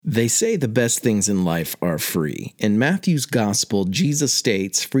They say the best things in life are free. In Matthew's gospel, Jesus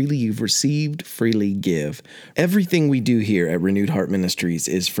states, "Freely you've received, freely give." Everything we do here at Renewed Heart Ministries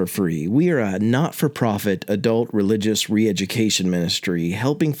is for free. We are a not-for-profit adult religious re-education ministry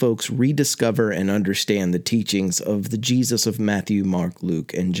helping folks rediscover and understand the teachings of the Jesus of Matthew, Mark,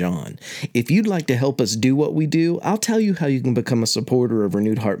 Luke, and John. If you'd like to help us do what we do, I'll tell you how you can become a supporter of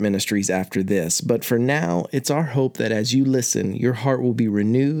Renewed Heart Ministries after this. But for now, it's our hope that as you listen, your heart will be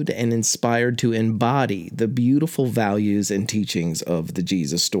renewed and inspired to embody the beautiful values and teachings of the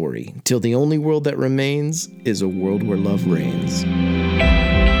Jesus story, till the only world that remains is a world where love reigns.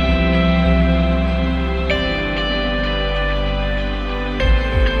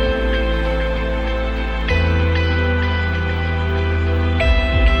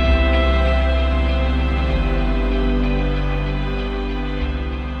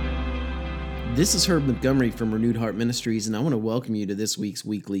 This is Herb Montgomery from Renewed Heart Ministries, and I want to welcome you to this week's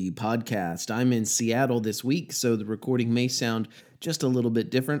weekly podcast. I'm in Seattle this week, so the recording may sound just a little bit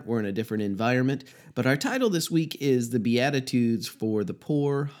different. We're in a different environment, but our title this week is The Beatitudes for the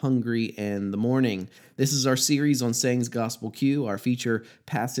Poor, Hungry, and the Mourning. This is our series on Sayings Gospel Q. Our feature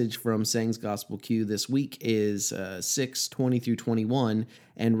passage from Sayings Gospel Q this week is 6:20 through 21,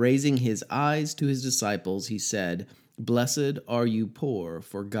 and raising his eyes to his disciples, he said, "Blessed are you poor,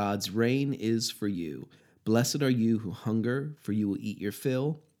 for God's reign is for you. Blessed are you who hunger, for you will eat your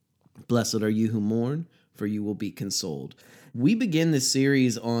fill. Blessed are you who mourn, for you will be consoled." We begin this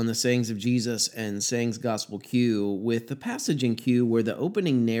series on the sayings of Jesus and Sayings Gospel Q with the passage in Q where the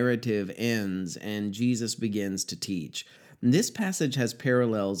opening narrative ends and Jesus begins to teach. This passage has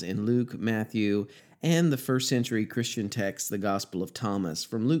parallels in Luke, Matthew, and the first century Christian text, the Gospel of Thomas.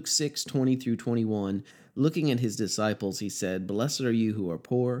 From Luke 6:20 through 21, looking at his disciples, he said, "Blessed are you who are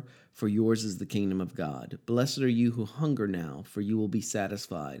poor, for yours is the kingdom of God. Blessed are you who hunger now, for you will be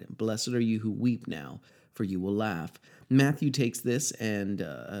satisfied. Blessed are you who weep now, for you will laugh." Matthew takes this and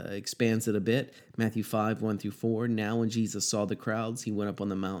expands it a bit. Matthew 5:1 through 4, "Now when Jesus saw the crowds, he went up on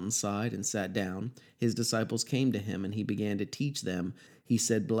the mountainside and sat down. His disciples came to him, and he began to teach them. He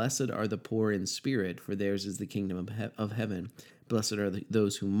said, 'Blessed are the poor in spirit, for theirs is the kingdom of heaven. Blessed are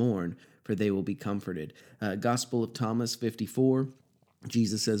those who mourn, for they will be comforted.'" Gospel of Thomas 54,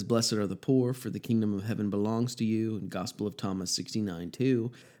 Jesus says, "Blessed are the poor, for the kingdom of heaven belongs to you." And Gospel of Thomas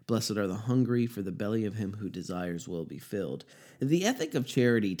 69:2, "Blessed are the hungry, for the belly of him who desires will be filled." The ethic of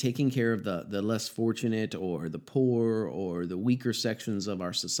charity, taking care of the less fortunate or the poor or the weaker sections of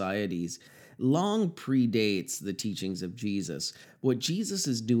our societies, long predates the teachings of Jesus. What Jesus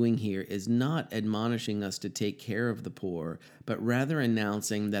is doing here is not admonishing us to take care of the poor, but rather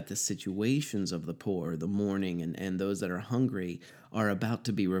announcing that the situations of the poor, the mourning, and those that are hungry are about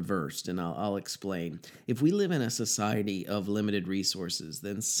to be reversed, and I'll explain. If we live in a society of limited resources,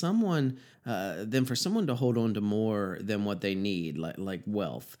 then for someone to hold on to more than what they need, like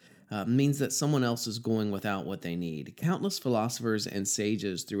wealth, means that someone else is going without what they need. Countless philosophers and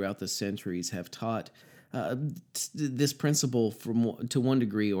sages throughout the centuries have taught this principle to one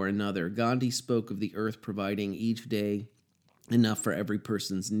degree or another. Gandhi spoke of the earth providing each day enough for every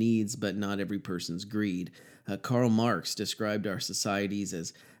person's needs, but not every person's greed. Karl Marx described our societies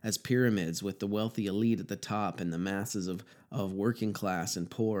as pyramids, with the wealthy elite at the top and the masses of working class and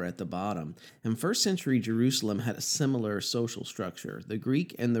poor at the bottom. And first century Jerusalem had a similar social structure. The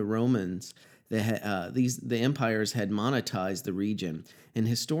Greek and the Romans, the empires had monetized the region, and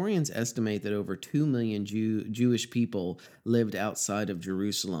historians estimate that over 2 million Jewish people lived outside of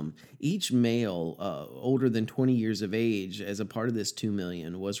Jerusalem. Each male older than 20 years of age, as a part of this 2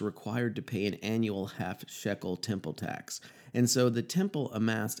 million, was required to pay an annual half-shekel temple tax. And so the temple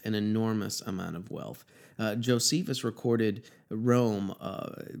amassed an enormous amount of wealth. Josephus recorded Rome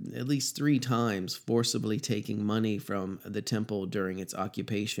at least 3 times forcibly taking money from the temple during its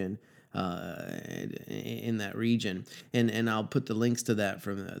occupation in that region, and I'll put the links to that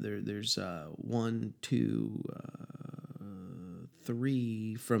from there's 1, 2,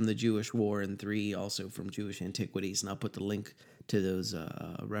 3 from the Jewish War and 3 also from Jewish Antiquities, and I'll put the link to those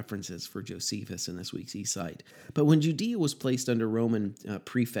references for Josephus in this week's eSite. But when Judea was placed under Roman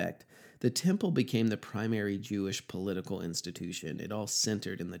prefect, the temple became the primary Jewish political institution. It all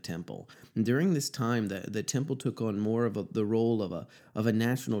centered in the temple. And during this time, the temple took on more of the role of a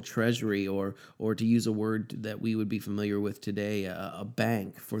national treasury, or to use a word that we would be familiar with today, a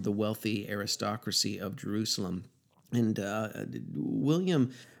bank for the wealthy aristocracy of Jerusalem. And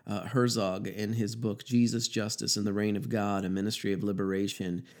William Herzog, in his book, Jesus, Justice, and the Reign of God, A Ministry of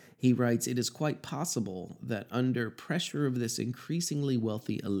Liberation, he writes, "It is quite possible that under pressure of this increasingly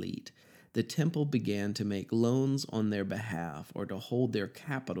wealthy elite, the temple began to make loans on their behalf or to hold their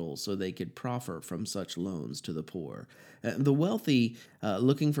capital so they could proffer from such loans to the poor. The wealthy,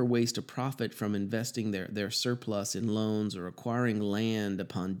 looking for ways to profit from investing their surplus in loans or acquiring land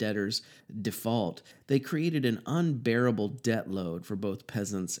upon debtors' default, they created an unbearable debt load for both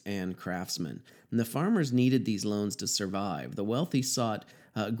peasants and craftsmen. And the farmers needed these loans to survive. The wealthy sought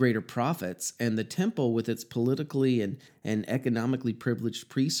greater profits, and the temple, with its politically and economically privileged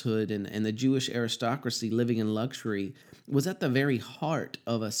priesthood and the Jewish aristocracy living in luxury, was at the very heart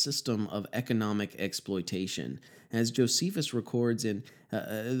of a system of economic exploitation. As Josephus records in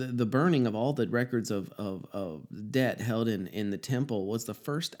the burning of all the records of debt held in the temple was the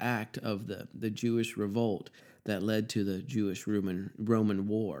first act of the Jewish revolt that led to the Jewish Roman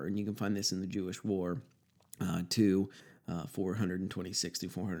War. And you can find this in the Jewish War to 426 to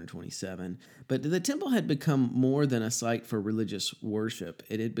 427. But the temple had become more than a site for religious worship.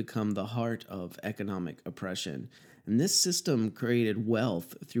 It had become the heart of economic oppression. And this system created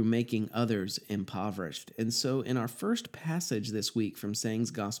wealth through making others impoverished. And so, in our first passage this week from Sayings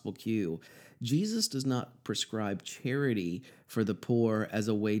Gospel Q, Jesus does not prescribe charity for the poor as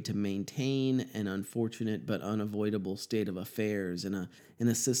a way to maintain an unfortunate but unavoidable state of affairs in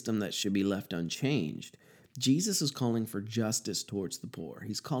a system that should be left unchanged. Jesus is calling for justice towards the poor.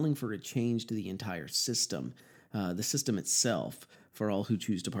 He's calling for a change to the entire system, the system itself, for all who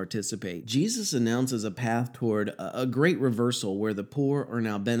choose to participate. Jesus announces a path toward a great reversal where the poor are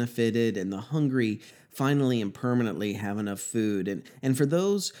now benefited and the hungry finally and permanently have enough food. And for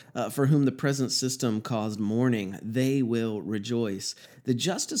those for whom the present system caused mourning, they will rejoice. The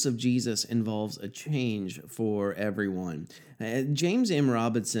justice of Jesus involves a change for everyone. James M.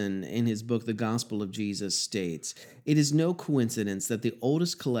 Robinson, in his book, The Gospel of Jesus, states, "It is no coincidence that the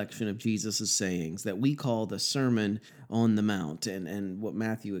oldest collection of Jesus' sayings that we call the Sermon on the Mount, and what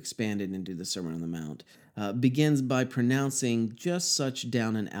Matthew expanded into the Sermon on the Mount, begins by pronouncing just such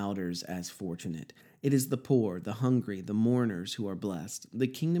down and outers as fortunate. It is the poor, the hungry, the mourners who are blessed. The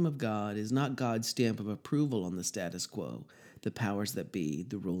kingdom of God is not God's stamp of approval on the status quo, the powers that be,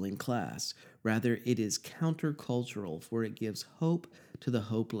 the ruling class. Rather, it is countercultural, for it gives hope to the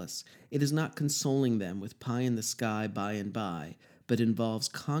hopeless. It is not consoling them with pie in the sky by and by, but involves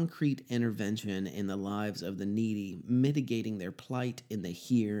concrete intervention in the lives of the needy, mitigating their plight in the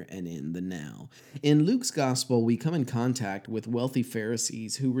here and in the now." In Luke's gospel, we come in contact with wealthy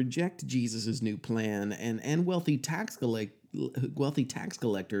Pharisees who reject Jesus' new plan and wealthy tax collectors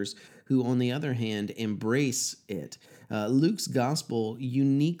who, on the other hand, embrace it. Luke's gospel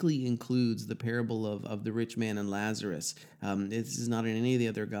uniquely includes the parable of the rich man and Lazarus. This is not in any of the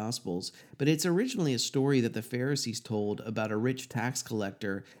other gospels, but it's originally a story that the Pharisees told about a rich tax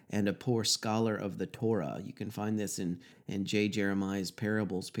collector and a poor scholar of the Torah. You can find this in J. Jeremiah's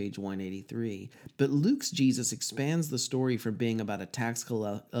Parables, page 183. But Luke's Jesus expands the story from being about a tax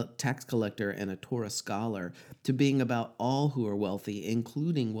collector and a Torah scholar to being about all who are wealthy,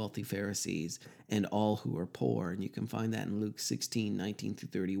 including wealthy Pharisees, and all who are poor. And you can find that in Luke 16:19 through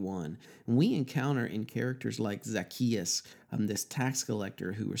 31. And we encounter in characters like Zacchaeus, this tax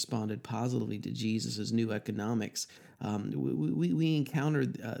collector who responded positively to Jesus' new economics. We encounter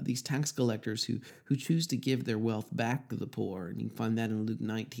these tax collectors who choose to give their wealth back to the poor. And you can find that in Luke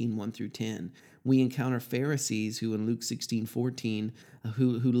 19:1 through 10. We encounter Pharisees who in Luke 16:14,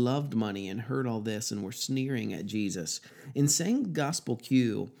 who loved money and heard all this and were sneering at Jesus. In Saying Gospel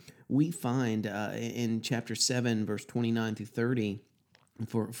Q, we find in chapter 7, verse 29 through 30,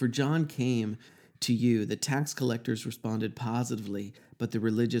 for John came to you. The tax collectors responded positively, but the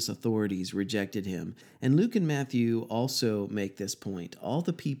religious authorities rejected him. And Luke and Matthew also make this point. All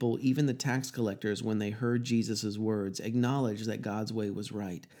the people, even the tax collectors, when they heard Jesus' words, acknowledged that God's way was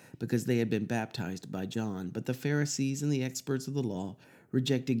right because they had been baptized by John. But the Pharisees and the experts of the law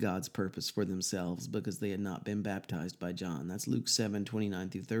rejected God's purpose for themselves because they had not been baptized by John. That's Luke 7:29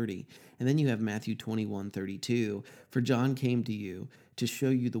 through 30. And then you have Matthew 21:32. For John came to you to show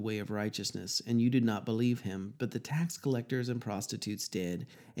you the way of righteousness, and you did not believe him, but the tax collectors and prostitutes did.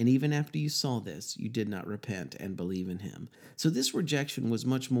 And even after you saw this, you did not repent and believe in him. So this rejection was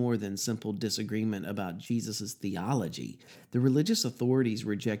much more than simple disagreement about Jesus' theology. The religious authorities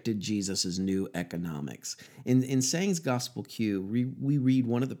rejected Jesus' new economics. In Sayings Gospel Q, we read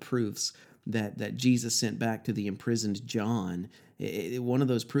one of the proofs that Jesus sent back to the imprisoned John One of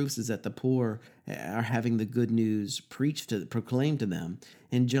those proofs is that the poor are having the good news proclaimed to them.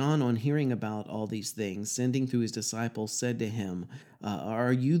 And John, on hearing about all these things, sending through his disciples, said to him,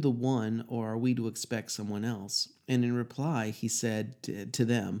 "Are you the one, or are we to expect someone else?" And in reply, he said to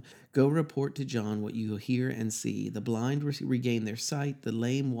them, "Go report to John what you hear and see. The blind regain their sight, the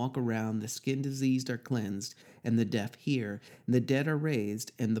lame walk around, the skin diseased are cleansed, and the deaf hear, and the dead are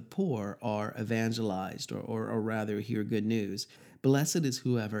raised, and the poor are evangelized," or rather hear good news. "Blessed is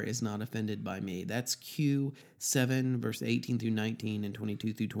whoever is not offended by me." That's Q 7, verse 18 through 19 and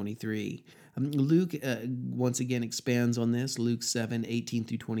 22 through 23. Luke once again expands on this. Luke 7, 18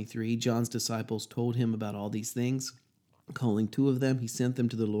 through 23. John's disciples told him about all these things. Calling two of them, he sent them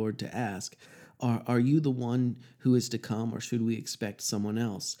to the Lord to ask, are you the one who is to come, or should we expect someone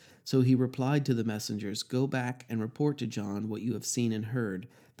else? So he replied to the messengers, "Go back and report to John what you have seen and heard.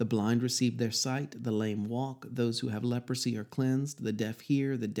 The blind receive their sight, the lame walk, those who have leprosy are cleansed, the deaf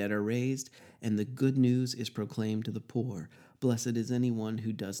hear, the dead are raised, and the good news is proclaimed to the poor. Blessed is anyone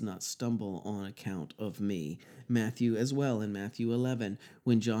who does not stumble on account of me." Matthew as well, in Matthew 11,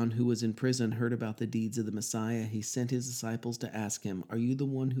 when John, who was in prison, heard about the deeds of the Messiah, he sent his disciples to ask him, "Are you the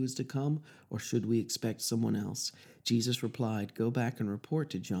one who is to come, or should we expect someone else?" Jesus replied, "Go back and report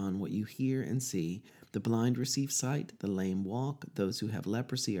to John what you hear and see. The blind receive sight, the lame walk, those who have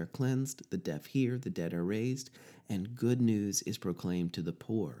leprosy are cleansed, the deaf hear, the dead are raised, and good news is proclaimed to the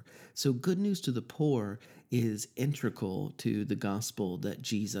poor." So good news to the poor is integral to the gospel that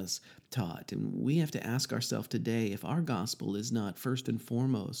Jesus taught. And we have to ask ourselves today, if our gospel is not first and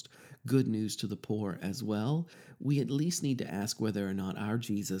foremost good news to the poor as well, we at least need to ask whether or not our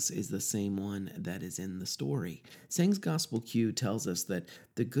Jesus is the same one that is in the story. Sang's Gospel Q tells us that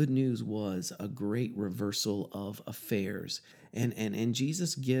the good news was a great reversal of affairs. And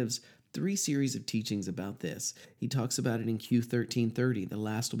Jesus gives three series of teachings about this. He talks about it in Q 13:30. The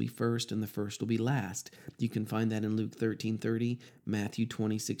last will be first and the first will be last. You can find that in Luke 13:30, Matthew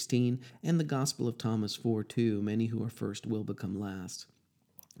 20:16, and the Gospel of Thomas 4:2. Many who are first will become last.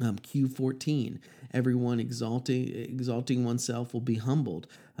 Q14, everyone exalting oneself will be humbled.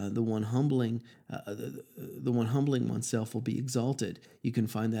 The one humbling oneself will be exalted. You can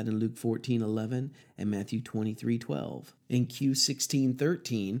find that in Luke 14:11 and Matthew 23:12. In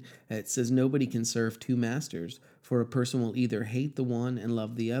Q16:13, it says nobody can serve two masters, for a person will either hate the one and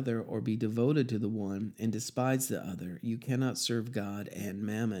love the other, or be devoted to the one and despise the other. You cannot serve God and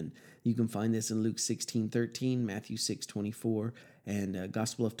mammon. You can find this in Luke 16:13, Matthew 6:24, and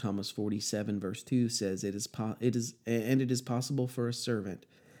Gospel of Thomas 47 verse 2 says, it is possible for a servant.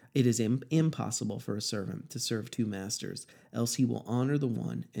 It is impossible for a servant to serve two masters, else he will honor the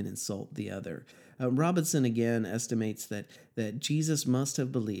one and insult the other. Robinson again estimates that Jesus must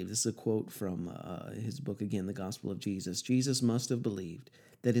have believed, this is a quote from his book again, The Gospel of Jesus, Jesus must have believed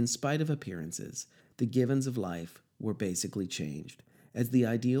that in spite of appearances, the givens of life were basically changed. As the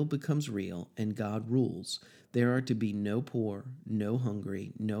ideal becomes real and God rules, there are to be no poor, no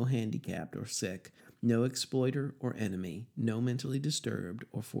hungry, no handicapped or sick, no exploiter or enemy, no mentally disturbed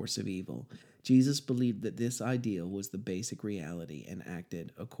or force of evil. Jesus believed that this ideal was the basic reality and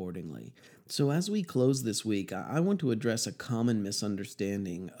acted accordingly. So as we close this week, I want to address a common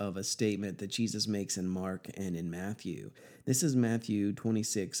misunderstanding of a statement that Jesus makes in Mark and in Matthew. This is Matthew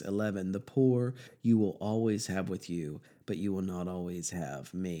 26:11. "The poor you will always have with you, but you will not always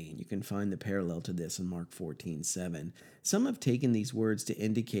have me." You can find the parallel to this in Mark 14:7. Some have taken these words to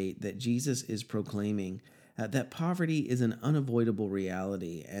indicate that Jesus is proclaiming that poverty is an unavoidable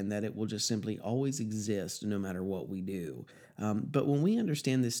reality and that it will just simply always exist no matter what we do. But when we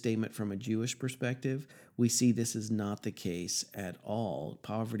understand this statement from a Jewish perspective, we see this is not the case at all.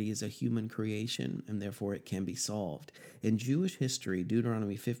 Poverty is a human creation, and therefore it can be solved. In Jewish history,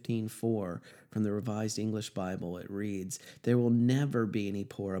 Deuteronomy 15:4 from the Revised English Bible, it reads, "There will never be any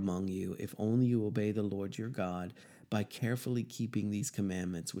poor among you if only you obey the Lord your God by carefully keeping these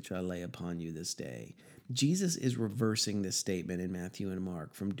commandments which I lay upon you this day." Jesus is reversing this statement in Matthew and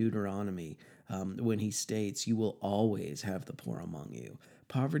Mark from Deuteronomy when he states, "You will always have the poor among you."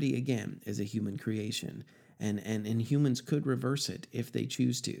 Poverty, again, is a human creation, and humans could reverse it if they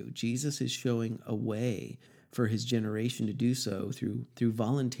choose to. Jesus is showing a way for his generation to do so through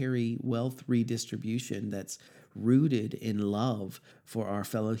voluntary wealth redistribution that's rooted in love for our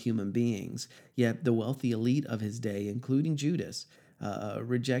fellow human beings. Yet the wealthy elite of his day, including Judas,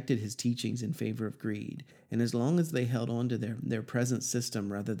 rejected his teachings in favor of greed. And as long as they held on to their present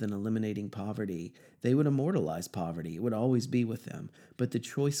system rather than eliminating poverty, they would immortalize poverty. It would always be with them. But the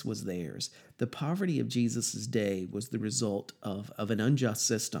choice was theirs. The poverty of Jesus' day was the result of an unjust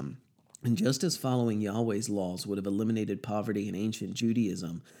system And just as following Yahweh's laws would have eliminated poverty in ancient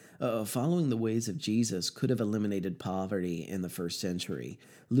Judaism, following the ways of Jesus could have eliminated poverty in the first century.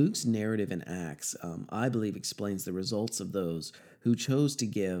 Luke's narrative in Acts, I believe, explains the results of those who chose to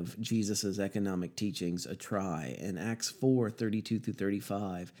give Jesus' economic teachings a try. In Acts 4:32 through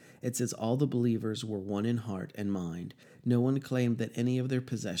 35, it says, "All the believers were one in heart and mind. No one claimed that any of their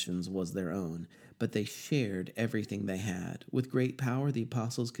possessions was their own, but they shared everything they had. With great power, the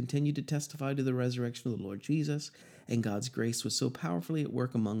apostles continued to testify to the resurrection of the Lord Jesus, and God's grace was so powerfully at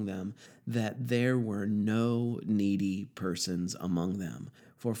work among them that there were no needy persons among them.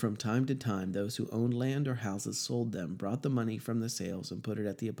 For from time to time, those who owned land or houses sold them, brought the money from the sales, and put it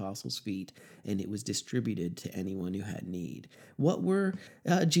at the apostles' feet, and it was distributed to anyone who had need." What were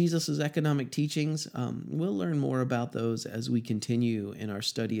Jesus' economic teachings? We'll learn more about those as we continue in our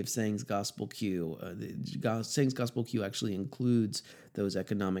study of Sayings Gospel Q. Sayings Gospel Q actually includes those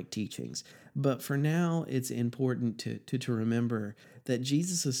economic teachings. But for now, it's important to remember that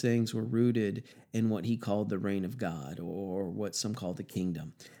Jesus' sayings were rooted in what he called the reign of God, or what some call the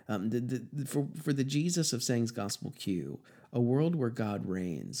kingdom. For the Jesus of Sayings Gospel Q, a world where God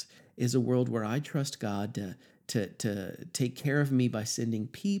reigns is a world where I trust God to take care of me by sending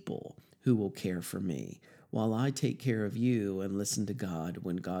people who will care for me, while I take care of you and listen to God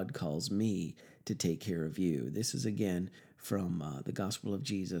when God calls me to take care of you. This is again from The Gospel of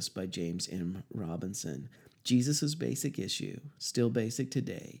Jesus by James M. Robinson. Jesus' basic issue, still basic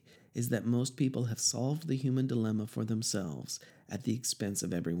today, is that most people have solved the human dilemma for themselves at the expense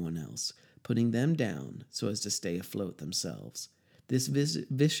of everyone else, putting them down so as to stay afloat themselves. This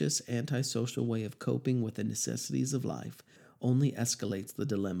vicious antisocial way of coping with the necessities of life only escalates the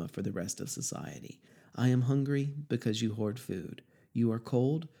dilemma for the rest of society. I am hungry because you hoard food. You are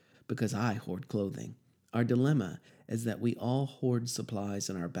cold because I hoard clothing. Our dilemma is that we all hoard supplies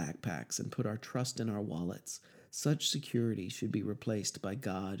in our backpacks and put our trust in our wallets. Such security should be replaced by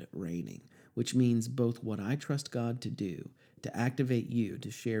God reigning, which means both what I trust God to do, to activate you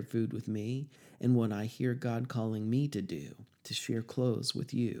to share food with me, and what I hear God calling me to do, to share clothes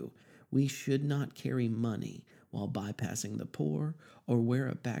with you. We should not carry money while bypassing the poor, or wear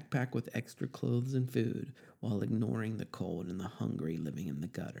a backpack with extra clothes and food while ignoring the cold and the hungry living in the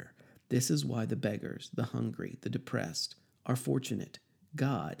gutter. This is why the beggars, the hungry, the depressed are fortunate.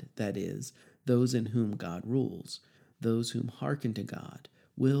 God, that is, those in whom God rules, those whom hearken to God,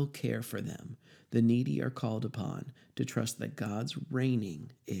 will care for them. The needy are called upon to trust that God's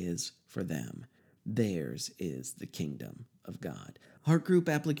reigning is for them. Theirs is the kingdom of God. Heart group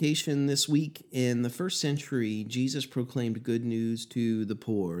application this week. In the first century, Jesus proclaimed good news to the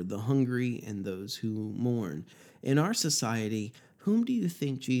poor, the hungry, and those who mourn. In our society, whom do you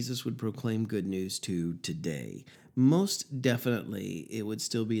think Jesus would proclaim good news to today? Most definitely, it would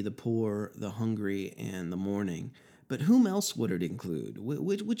still be the poor, the hungry, and the mourning. But whom else would it include?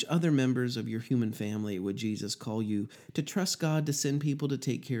 Which other members of your human family would Jesus call you to trust God to send people to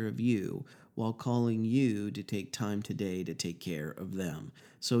take care of you, while calling you to take time today to take care of them?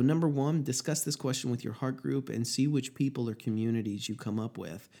 So number one, discuss this question with your heart group and see which people or communities you come up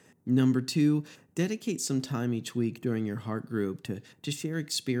with. Number two, dedicate some time each week during your heart group to share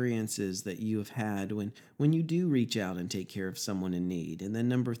experiences that you have had when you do reach out and take care of someone in need. And then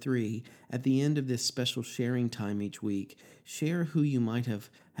number three, at the end of this special sharing time each week, share who you might have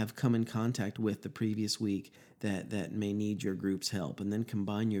come in contact with the previous week that may need your group's help, and then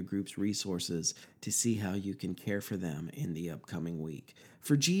combine your group's resources to see how you can care for them in the upcoming week.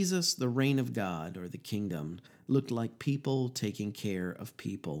 For Jesus, the reign of God, or the kingdom, looked like people taking care of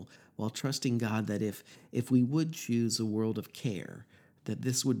people, while trusting God that if we would choose a world of care, that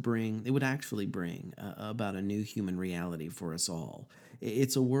it would actually bring about a new human reality for us all.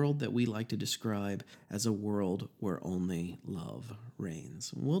 It's a world that we like to describe as a world where only love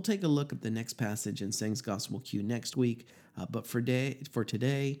reigns. We'll take a look at the next passage in Sayings Gospel Q next week, but for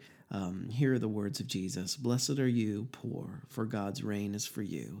today, here are the words of Jesus. Blessed are you, poor, for God's reign is for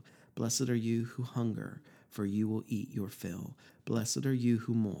you. Blessed are you who hunger, for you will eat your fill. Blessed are you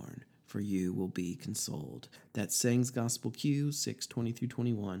who mourn, for you will be consoled. That's Sayings Gospel Q 6:20 through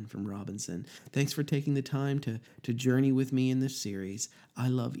 21 from Robinson. Thanks for taking the time to journey with me in this series. I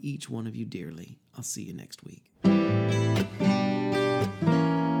love each one of you dearly. I'll see you next week.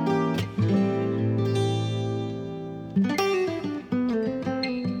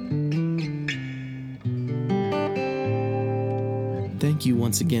 Thank you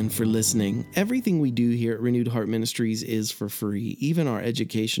once again for listening. Everything we do here at Renewed Heart Ministries is for free, even our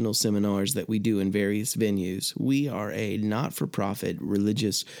educational seminars that we do in various venues. We are a not-for-profit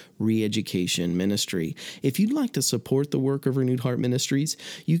religious re-education ministry. If you'd like to support the work of Renewed Heart Ministries,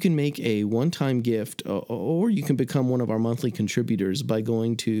 you can make a one-time gift or you can become one of our monthly contributors by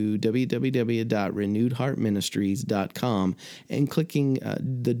going to www.renewedheartministries.com and clicking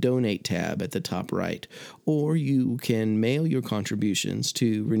the Donate tab at the top right. Or you can mail your contributions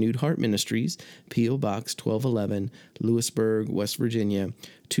to Renewed Heart Ministries, P.O. Box 1211, Lewisburg, West Virginia,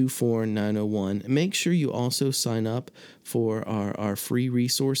 24901. Make sure you also sign up for our free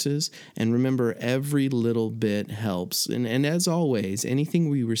resources. And remember, every little bit helps. And as always, anything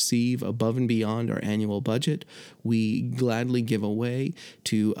we receive above and beyond our annual budget, we gladly give away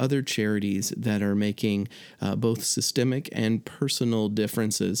to other charities that are making both systemic and personal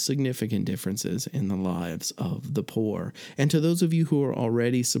differences, significant differences in the lives of the poor. And to those of you who are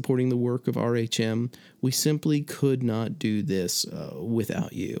already supporting the work of RHM, we simply could not do this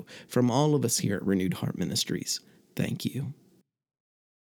without you. From all of us here at Renewed Heart Ministries, thank you.